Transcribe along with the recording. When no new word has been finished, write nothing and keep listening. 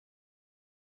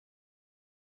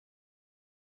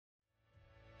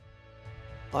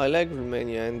I like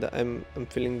Romania and I'm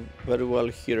feeling very well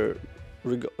here.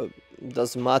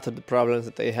 Doesn't matter the problems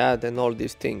that I had and all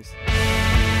these things.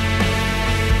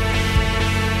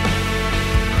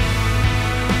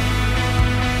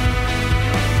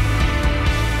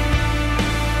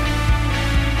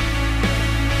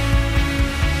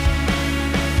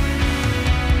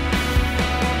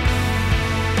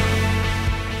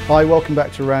 Hi, welcome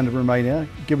back to Random Romania.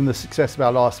 Given the success of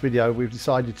our last video, we've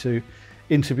decided to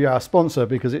interview our sponsor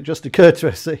because it just occurred to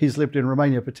us that he's lived in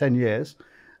Romania for 10 years.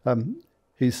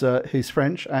 He's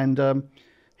French and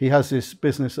he has this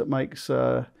business that makes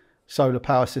solar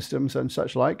power systems and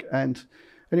such like. And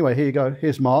anyway, here you go.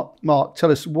 Here's Mark. Mark,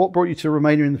 tell us what brought you to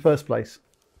Romania in the first place?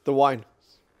 The wine.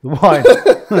 The wine.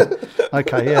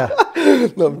 Okay, yeah.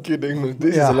 No, I'm kidding.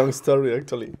 This is a long story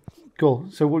actually. Cool.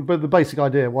 So, but the basic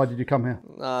idea, why did you come here?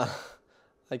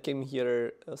 I came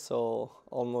here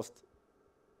almost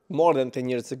more than 10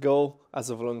 years ago as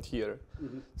a volunteer.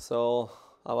 So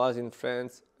I was in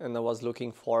France and I was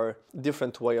looking for a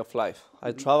different way of life.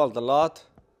 I traveled a lot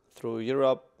through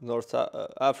Europe, North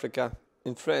Africa.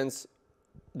 In France,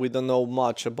 we don't know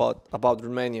much about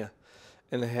Romania.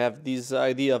 And I have this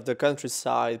idea of the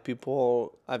countryside,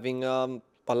 people having a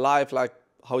life like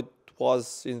how it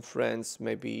was in France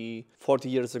maybe 40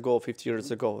 years ago, 50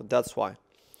 years ago. That's why.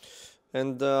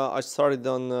 And I started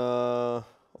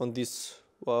on this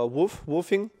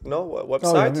woofing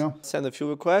website. Oh, yeah. Sent a few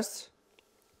requests,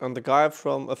 and the guy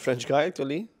a French guy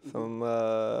actually from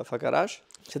Facarash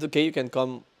said, "Okay, you can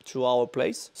come to our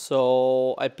place."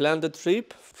 So I planned the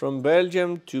trip from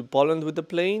Belgium to Poland with the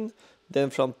plane, then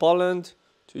from Poland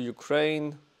to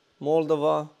Ukraine,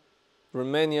 Moldova,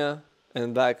 Romania,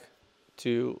 and back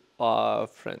to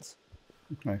France.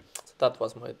 Okay. So that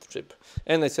was my trip.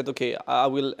 And I said, okay, I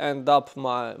will end up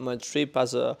my trip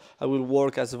I will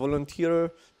work as a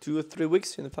volunteer 2 or 3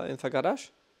 weeks in Facarash.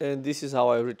 And this is how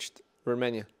I reached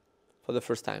Romania for the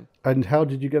first time. And how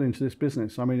did you get into this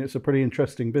business? I mean, it's a pretty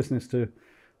interesting business to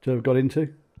have got into.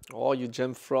 Oh, you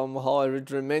jumped from how I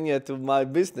reached Romania to my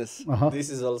business. This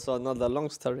is also another long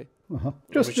story.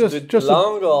 Just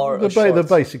long or the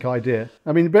basic idea.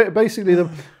 I mean, basically,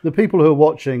 the people who are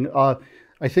watching are,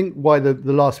 I think, why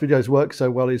the last videos work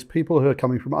so well is people who are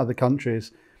coming from other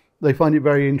countries. They find it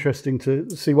very interesting to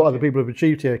see what other people have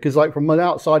achieved here. Because, like, from an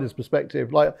outsider's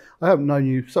perspective, like, I haven't known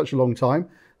you such a long time,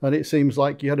 and it seems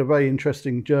like you had a very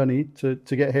interesting journey to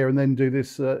get here and then do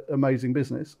this amazing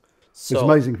business. So, it's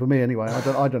amazing for me anyway. I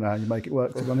don't know how you make it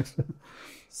work, to be honest.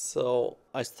 So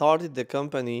I started the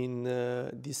company in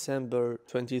December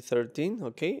 2013,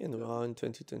 okay, and we are in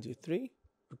 2023.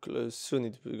 Soon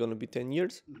it's going to be 10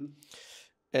 years.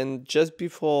 And just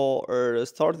before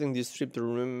starting this trip to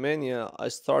Romania, I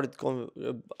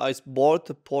bought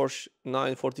a Porsche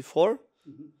 944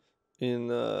 in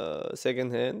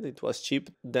second hand. It was cheap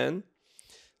then,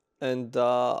 and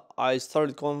I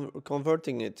started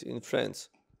converting it in France.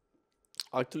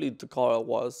 Actually, the car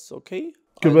was okay.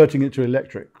 Converting it to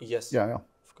electric. Yes. Yeah,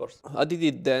 of course. I did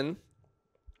it then.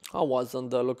 I was on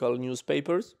the local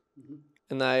newspapers,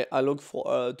 and I looked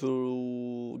for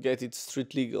to get it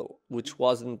street legal, which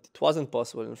wasn't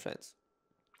possible in France.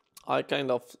 I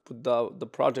kind of put the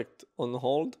project on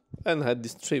hold and had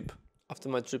this trip. After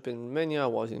my trip in Romania, I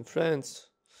was in France,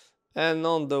 and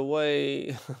on the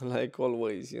way, like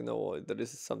always, you know, there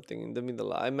is something in the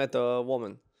middle. I met a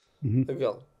woman, a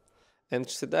girl, and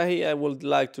she said, "Hey, I would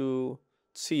like to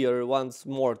see her once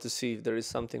more to see if there is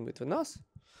something between us."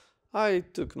 I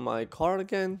took my car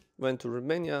again, went to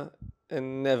Romania,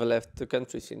 and never left the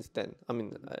country since then. I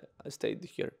mean, I stayed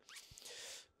here.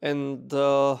 And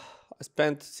I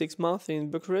spent 6 months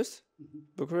in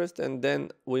Bucharest, and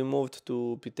then we moved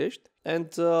to Pitești. And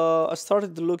I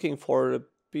started looking for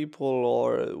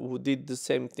people who did the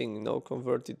same thing, you know,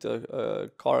 converted a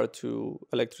car to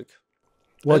electric.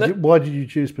 Why did you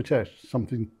choose Pitești?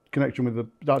 Something connection with the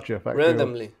Dacia factory?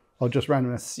 Randomly. Or just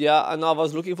randomly? Yeah, and I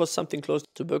was looking for something close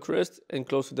to Bucharest and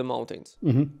close to the mountains.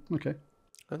 Okay.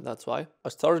 And that's why I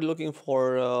started looking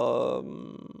for,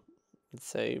 let's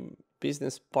say,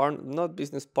 not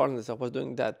business partners. I was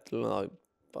doing that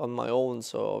on my own,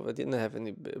 so I didn't have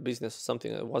any business or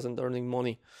something. I wasn't earning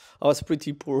money. I was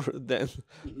pretty poor then,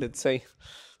 let's say.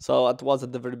 So it was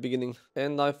at the very beginning.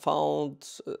 And I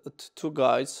found 2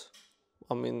 guys,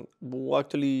 who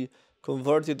actually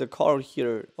converted the car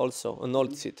here also, an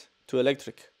old seat, to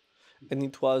electric. And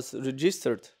it was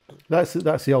registered. That's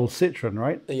the old Citroen,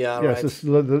 right? Yeah, yes,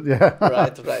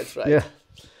 right. Right. Yeah.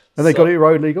 And they got it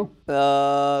road legal?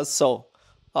 So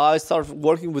I started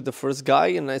working with the first guy,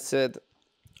 and I said,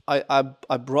 I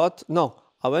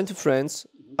went to France,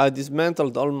 I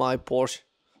dismantled all my Porsche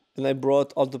and I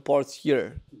brought all the parts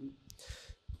here.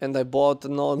 And I bought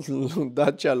an old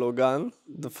Dacia Logan,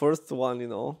 the first one, you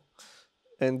know,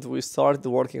 and we started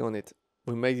working on it.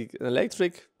 We made it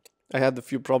electric. I had a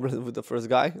few problems with the first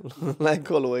guy,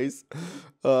 like always.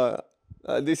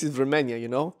 This is Romania, you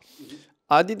know.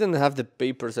 I didn't have the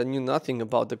papers. I knew nothing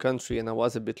about the country, and I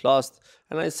was a bit lost.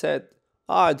 And I said,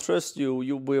 I trust you.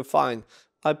 You will fine.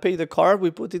 I pay the car.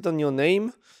 We put it on your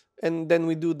name, and then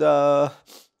we do the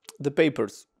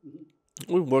papers.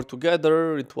 We worked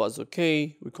together. It was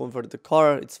okay. We convert the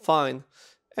car. It's fine.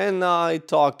 And I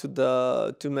talked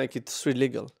to make it street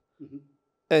legal.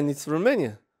 And it's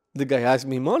Romania. The guy asked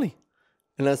me money.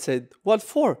 And I said, what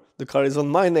for? The car is on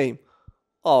my name.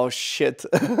 Oh, shit.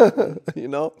 You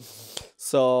know?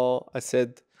 So I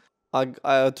said,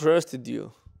 I trusted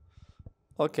you.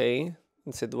 Okay.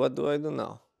 And said, what do I do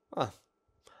now?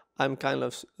 I'm kind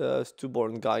of a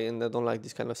stubborn guy and I don't like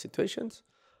these kind of situations.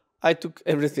 I took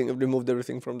everything, removed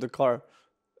everything from the car.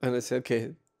 And I said,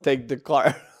 okay, take the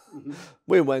car.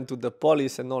 We went to the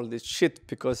police and all this shit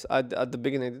because at the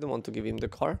beginning I didn't want to give him the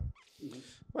car.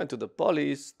 Went to the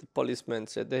police. The policeman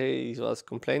said, hey, he was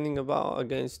complaining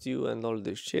against you and all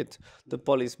this shit. The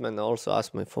policeman also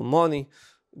asked me for money.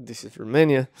 This is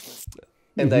Romania.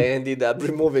 And I ended up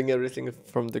removing everything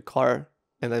from the car.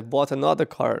 And I bought another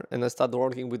car and I started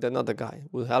working with another guy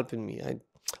who was helping me.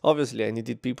 Obviously, I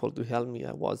needed people to help me.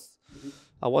 I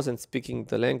wasn't speaking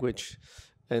the language.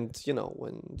 And, you know,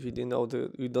 when you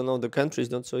don't know the country,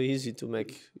 it's not so easy to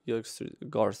make your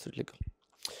car street legal.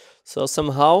 So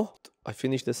somehow I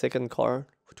finished the second car,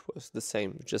 which was the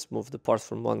same. Just moved the parts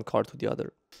from one car to the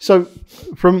other. So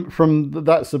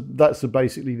that's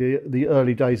basically the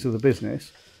early days of the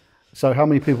business. So how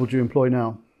many people do you employ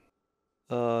now?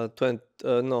 20.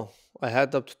 No, I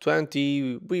had up to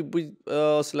 20. We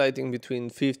oscillating between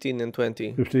 15 and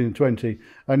 20. 15 and 20.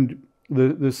 And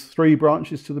there's 3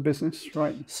 branches to the business,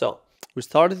 right? So we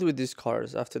started with these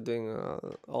cars. After doing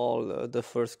the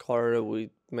first car, we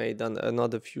made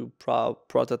another few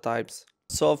prototypes.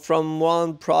 So from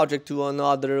one project to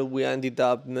another, we ended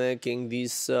up making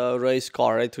this race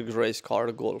car, electric race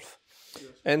car, Golf. Yes.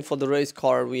 And for the race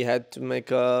car, we had to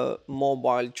make a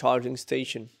mobile charging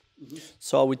station.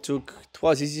 So it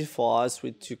was easy for us.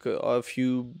 We took a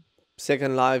few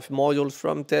Second Life modules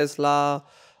from Tesla,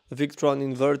 a Victron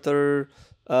inverter,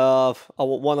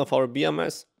 one of our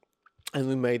BMS, and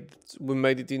we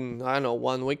made it in, I don't know,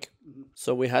 1 week.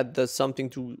 So we had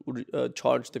something to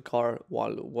charge the car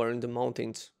while we're in the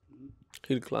mountains,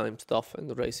 hill climb stuff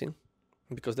and racing,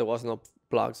 because there was no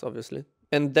plugs, obviously.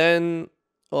 And then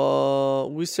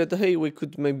we said, hey, we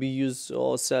could maybe use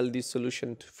or sell this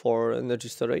solution for energy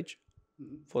storage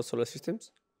for solar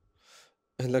systems.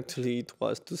 And actually it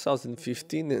was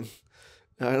 2015, and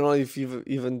I don't know if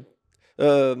even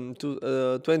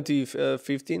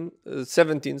 2015,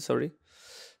 17, sorry.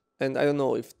 And I don't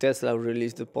know if Tesla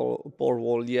released the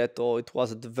Powerwall yet, or it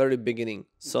was at the very beginning.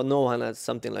 So no one had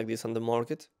something like this on the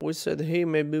market. We said, hey,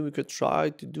 maybe we could try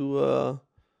to do a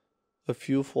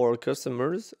few for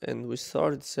customers, and we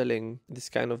started selling this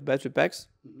kind of battery packs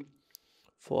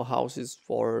for houses,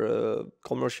 for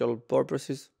commercial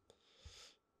purposes.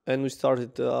 And we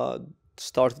started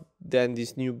then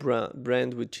this new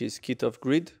brand, which is Kit of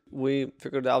Grid. We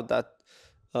figured out that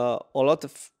a lot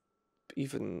of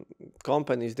even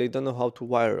companies, they don't know how to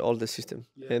wire all the system,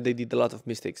 and they did a lot of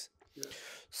mistakes.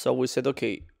 So we said,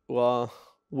 okay, well,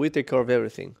 we take care of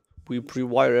everything. We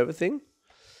pre-wire everything,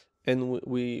 and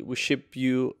we ship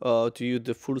you to you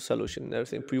the full solution,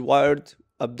 everything pre-wired,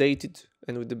 updated,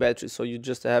 and with the battery. So you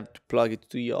just have to plug it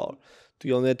to your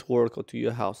network or to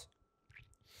your house.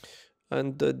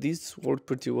 And this worked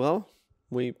pretty well.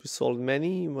 We sold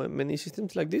many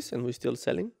systems like this, and we're still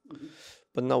selling.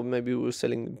 But now maybe we're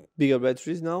selling bigger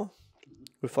batteries now.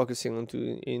 We're focusing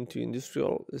into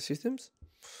industrial systems.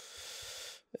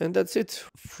 And that's it.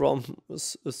 From a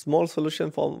small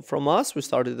solution from us, we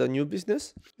started a new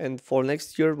business. And for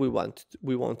next year, we want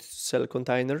to sell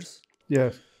containers.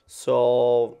 Yes.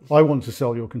 So I want to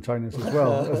sell your containers as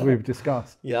well, as we've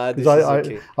discussed. Yeah, this is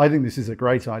okay. I think this is a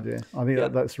great idea. I think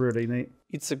that's really neat.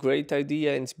 It's a great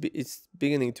idea, and it's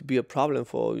beginning to be a problem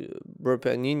for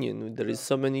European Union. There is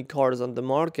so many cars on the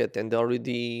market, and there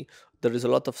is a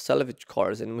lot of salvage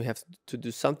cars, and we have to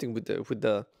do something with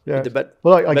the battery.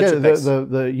 Well, I get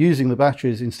the using the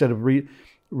batteries instead of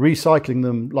recycling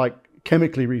them, like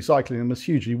chemically recycling them, is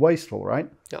hugely wasteful, right?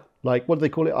 Yeah. Like, what do they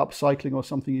call it? Upcycling or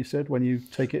something, you said, when you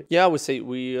take it? Yeah, we say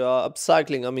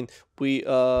upcycling. I mean,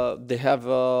 they have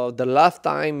the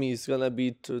lifetime is gonna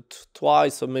be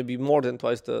twice or maybe more than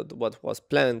twice what was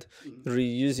planned,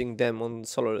 reusing them on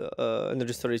solar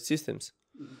energy storage systems.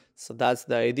 So that's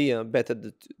the idea. Better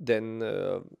than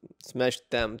smash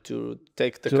them to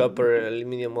take the copper,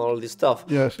 aluminum, all this stuff.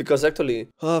 Yes. Because actually,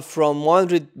 from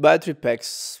 100 battery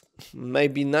packs,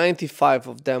 maybe 95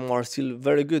 of them are still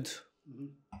very good.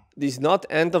 This is not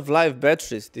end of life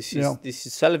batteries. This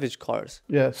is salvage cars.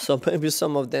 Yes. So maybe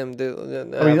some of them.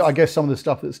 I mean, I guess some of the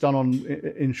stuff that's done on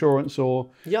insurance or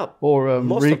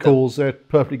recalls, they're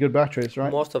perfectly good batteries,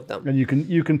 right? Most of them. And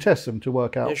you can test them to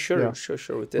work out. Yeah, sure.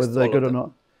 We test whether they're good or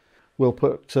not. We'll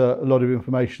put a lot of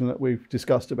information that we've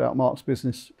discussed about Mark's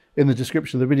business in the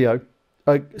description of the video.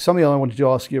 Something I wanted to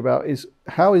ask you about is,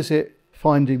 how is it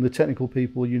finding the technical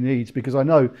people you need? Because I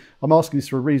know, I'm asking this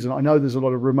for a reason, I know there's a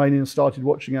lot of Romanians started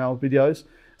watching our videos,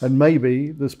 and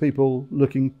maybe there's people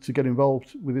looking to get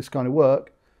involved with this kind of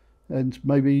work, and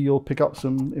maybe you'll pick up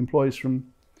some employees from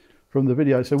the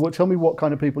video. So tell me what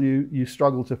kind of people you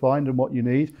struggle to find and what you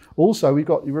need. Also,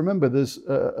 you remember there's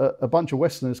a bunch of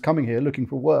Westerners coming here looking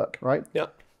for work, right? Yeah.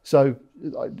 So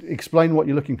explain what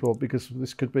you're looking for, because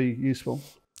this could be useful.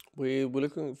 We're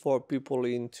looking for people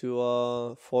into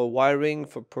for wiring,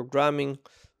 for programming,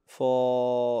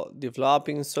 for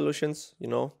developing solutions, you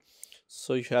know.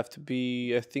 So you have to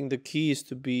be, I think the key is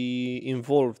to be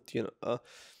involved, you know.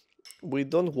 We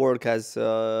don't work as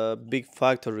a big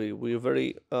factory. We're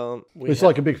very... it's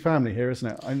like a big family here, isn't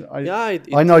it?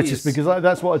 I noticed, because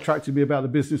that's what attracted me about the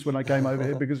business when I came over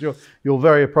here, because you're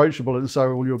very approachable, and so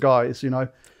are all your guys, you know.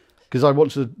 Because I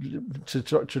want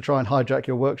to try and hijack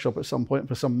your workshop at some point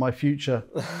for some of my future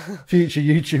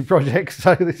YouTube projects.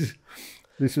 So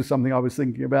this was something I was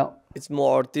thinking about. It's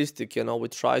more artistic, you know. We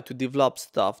try to develop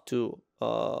stuff to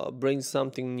bring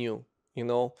something new, you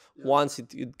know. Yeah. Once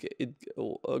it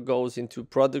goes into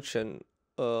production,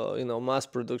 you know, mass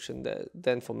production,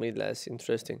 then for me less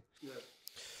interesting. Yeah.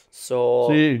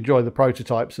 So you enjoy the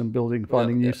prototypes and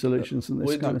finding new solutions and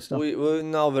this kind of stuff. We're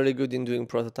now very good in doing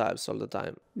prototypes all the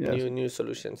time. Yes. New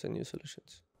solutions.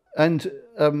 And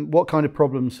what kind of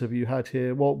problems have you had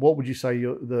here? What would you say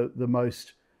the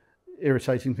most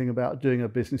irritating thing about doing a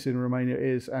business in Romania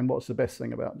is, and what's the best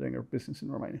thing about doing a business in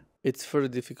Romania? It's very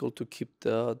difficult to keep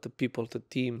the people, the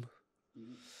team.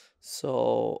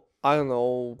 So I don't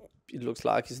know. It looks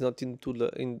like it's not into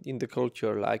in the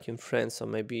culture like in France, or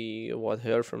maybe what I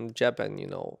heard from Japan. You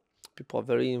know, people are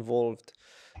very involved.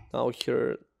 Now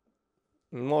here,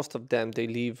 most of them, they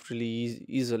leave really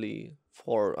easily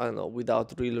for, I don't know,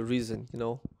 without real reason. You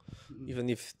know, even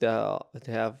if they are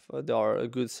a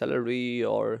good salary,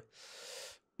 or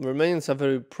Romanians are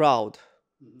very proud.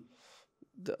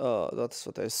 That's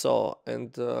what I saw,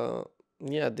 and.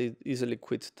 Yeah, they easily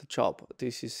quit the job.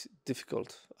 This is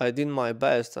difficult. I did my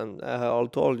best, and I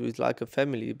told you it's like a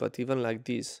family, but even like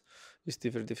this, it's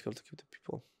very difficult to keep the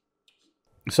people.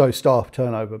 So staff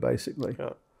turnover, basically.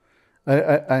 Yeah.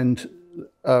 And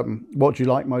what do you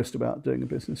like most about doing a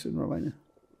business in Romania?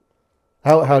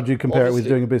 How do you compare it with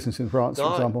doing a business in France,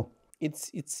 for example?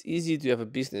 It's easy to have a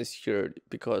business here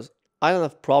because I don't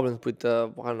have problems with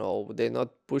I don't know, they're not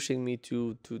pushing me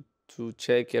to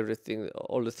check everything,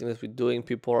 all the things we're doing.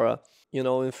 People are, you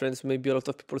know, in France, maybe a lot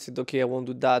of people said, okay, I won't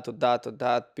do that or that or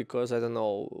that because I don't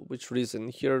know which reason.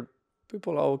 Here,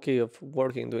 people are okay of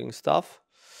working, doing stuff,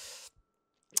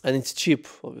 and it's cheap.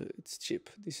 It's cheap.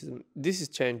 This is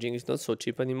changing. It's not so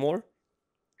cheap anymore,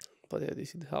 but yeah,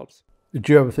 it helps. Did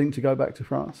you ever think to go back to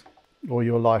France, or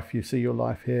your life? You see your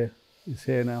life here is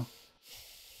here now.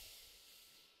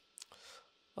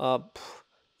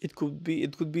 It could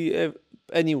be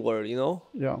anywhere, you know.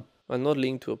 Yeah. I'm not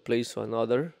linked to a place or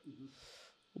another,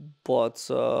 but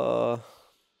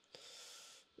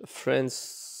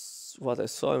France, what I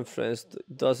saw in France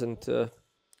doesn't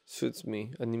suits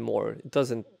me anymore.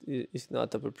 It's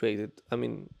not appropriated. I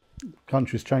mean,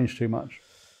 countries changed too much.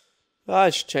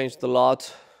 It's changed a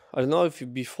lot. I don't know if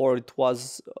before it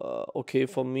was okay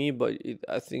for me, but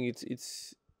I think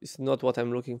it's not what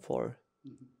I'm looking for.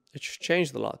 It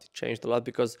changed a lot. It changed a lot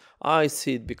because I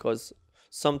see it, because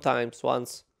sometimes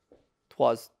once it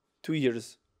was 2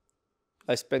 years.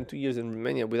 I spent 2 years in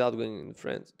Romania without going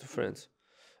to France.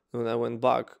 And when I went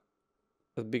back,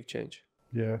 a big change.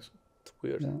 Yes. It's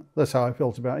weird. Yeah. That's how I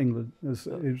felt about England.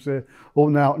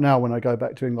 Now when I go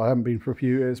back to England, I haven't been for a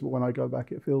few years, but when I go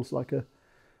back, it feels like a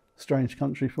strange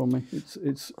country for me.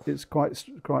 It's quite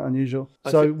unusual.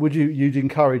 So you'd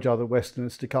encourage other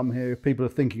Westerners to come here? If people are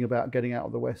thinking about getting out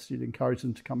of the West, you'd encourage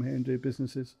them to come here and do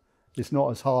businesses? It's not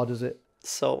as hard as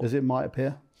it might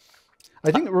appear.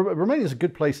 I think Romania is a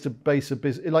good place to base a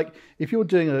business. Like if you're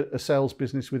doing a sales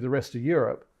business with the rest of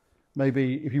Europe,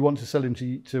 maybe if you want to sell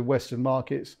into Western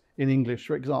markets in English,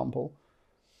 for example,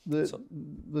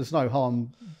 there's no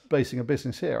harm basing a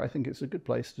business here. I think it's a good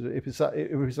place to do if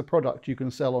it's a product you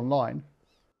can sell online.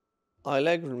 I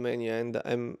like Romania, and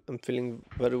I'm feeling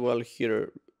very well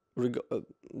here.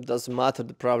 Doesn't matter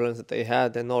the problems that I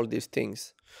had and all these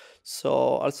things. So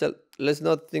also, let's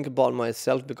not think about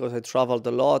myself because I traveled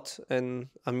a lot and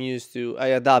I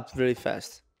adapt very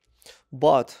fast.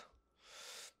 But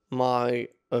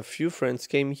a few friends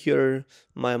came here,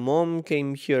 my mom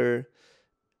came here,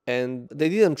 and they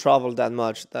didn't travel that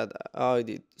much that I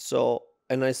did. So,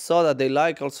 and I saw that they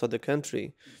like also the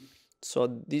country.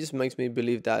 So this makes me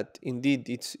believe that indeed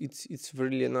it's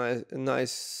really a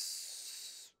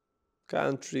nice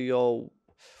country. Or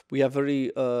we have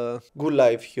very good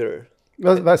life here.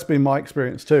 That's been my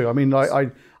experience too. I mean,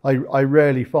 I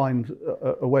rarely find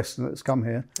a Westerner that's come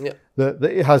here that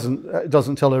it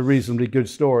doesn't tell a reasonably good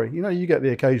story. You know, you get the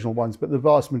occasional ones, but the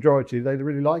vast majority, they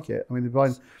really like it. I mean,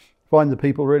 they find the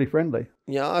people really friendly.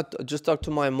 Yeah, I just talked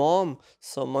to my mom.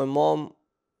 So my mom,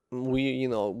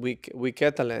 we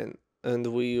Catalan,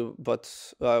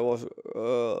 but I was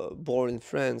born in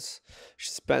France. She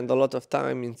spent a lot of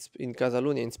time in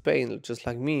Catalonia, in Spain, just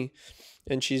like me.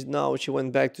 And she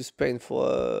went back to Spain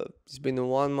for it's been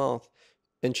 1 month,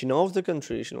 and she knows the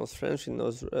country, she knows French, she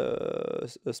knows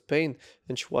Spain,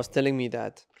 and she was telling me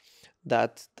that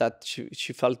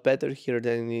she felt better here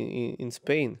than in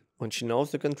Spain when she knows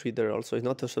the country there. Also, it's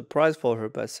not a surprise for her,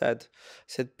 but said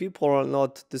people are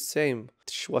not the same.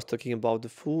 She was talking about the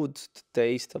food, the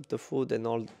taste of the food, and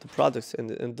all the products,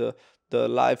 and the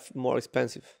life more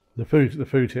expensive. The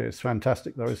food here is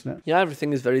fantastic, though, isn't it? Yeah,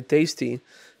 everything is very tasty.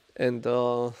 And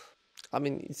I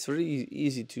mean, it's really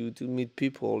easy to meet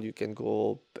people. You can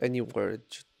go anywhere.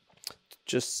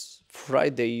 Just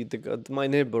Friday, my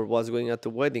neighbor was going at the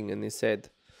wedding, and he said,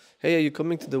 "Hey, are you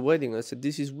coming to the wedding?" I said,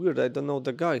 "This is weird. I don't know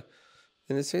the guy."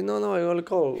 And they say, "No, I will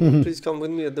call. Please come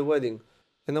with me at the wedding."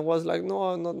 And I was like, "No,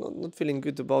 I'm not feeling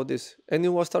good about this." And he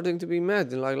was starting to be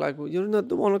mad, and like you're not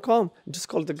the one to come. Just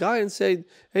called the guy and said,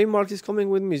 "Hey, Mark is coming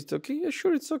with me." It's okay. Yeah,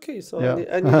 sure, it's okay. So I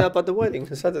ended up at the wedding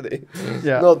on Saturday.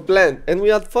 Not planned, and we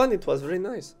had fun. It was very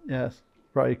nice. Yes,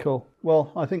 very cool.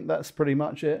 Well, I think that's pretty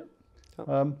much it.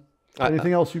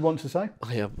 Anything else you want to say?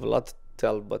 I have a lot to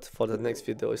tell, but for the next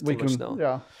video, it's too much now.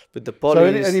 Yeah. With the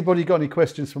police. So anybody got any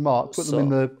questions for Mark? Put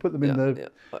them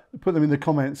in the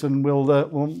comments, and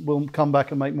we'll come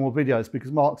back and make more videos,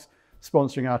 because Mark's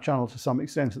sponsoring our channel to some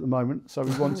extent at the moment. So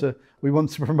we want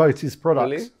to promote his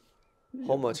products. Really?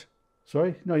 How much?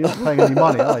 Sorry? No, you're not paying any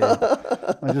money, are you?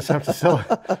 I just have to sell.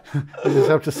 You just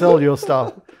have to sell your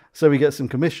stuff so we get some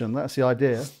commission. That's the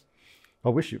idea. I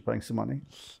wish you were paying some money.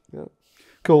 Yeah.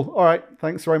 Cool. All right.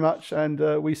 Thanks very much, and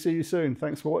we see you soon.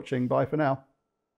 Thanks for watching. Bye for now.